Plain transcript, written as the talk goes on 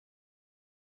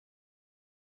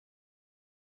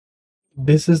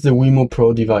This is the WIMU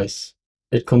Pro device.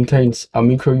 It contains a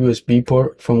micro USB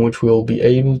port from which we will be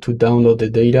able to download the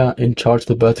data and charge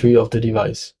the battery of the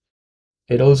device.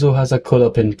 It also has a coda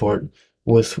pin port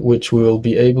with which we will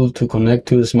be able to connect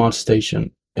to the smart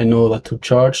station in order to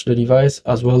charge the device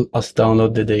as well as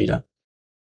download the data.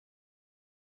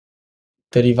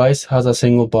 The device has a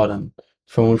single button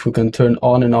from which we can turn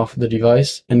on and off the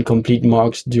device and complete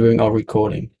marks during our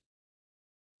recording.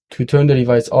 To turn the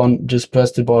device on, just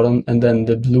press the button and then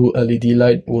the blue LED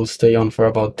light will stay on for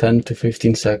about 10 to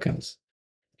 15 seconds.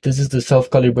 This is the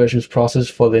self-calibration process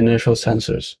for the inertial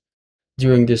sensors.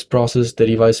 During this process, the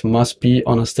device must be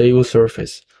on a stable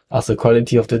surface, as the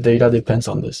quality of the data depends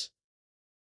on this.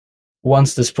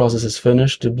 Once this process is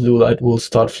finished, the blue light will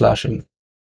start flashing.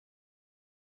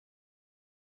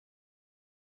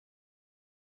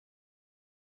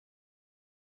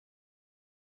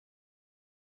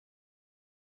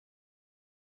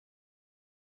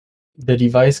 The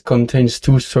device contains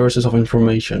two sources of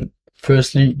information.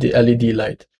 Firstly, the LED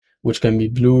light, which can be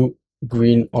blue,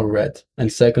 green, or red.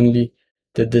 And secondly,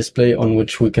 the display on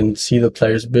which we can see the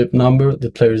player's bib number, the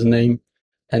player's name,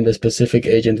 and the specific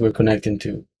agent we're connecting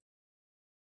to.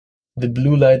 The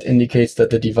blue light indicates that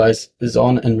the device is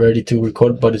on and ready to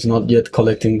record but is not yet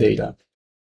collecting data.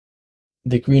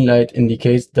 The green light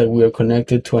indicates that we are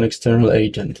connected to an external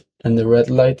agent, and the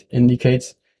red light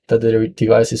indicates that the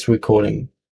device is recording.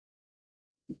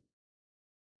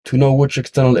 To know which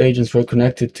external agents we're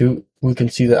connected to, we can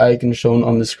see the icon shown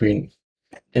on the screen.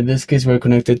 In this case, we're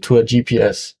connected to a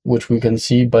GPS, which we can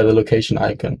see by the location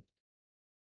icon.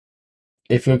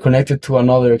 If we're connected to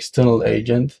another external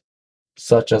agent,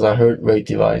 such as a heart rate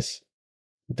device,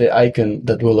 the icon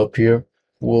that will appear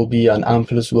will be an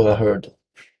amperes with a heart,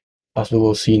 as we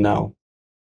will see now.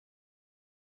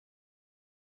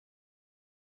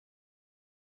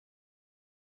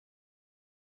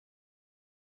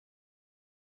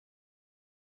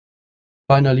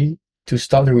 Finally, to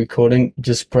start the recording,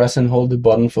 just press and hold the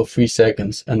button for 3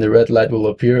 seconds and the red light will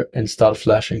appear and start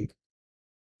flashing.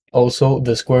 Also,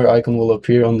 the square icon will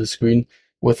appear on the screen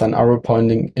with an arrow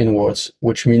pointing inwards,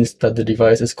 which means that the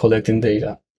device is collecting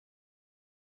data.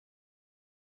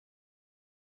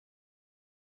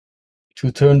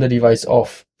 To turn the device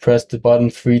off, press the button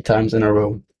 3 times in a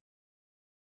row.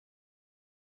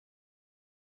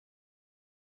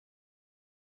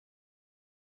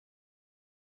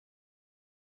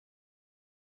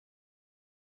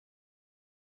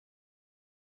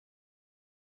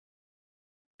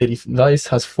 The device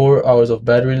has 4 hours of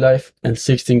battery life and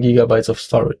 16 gigabytes of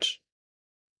storage.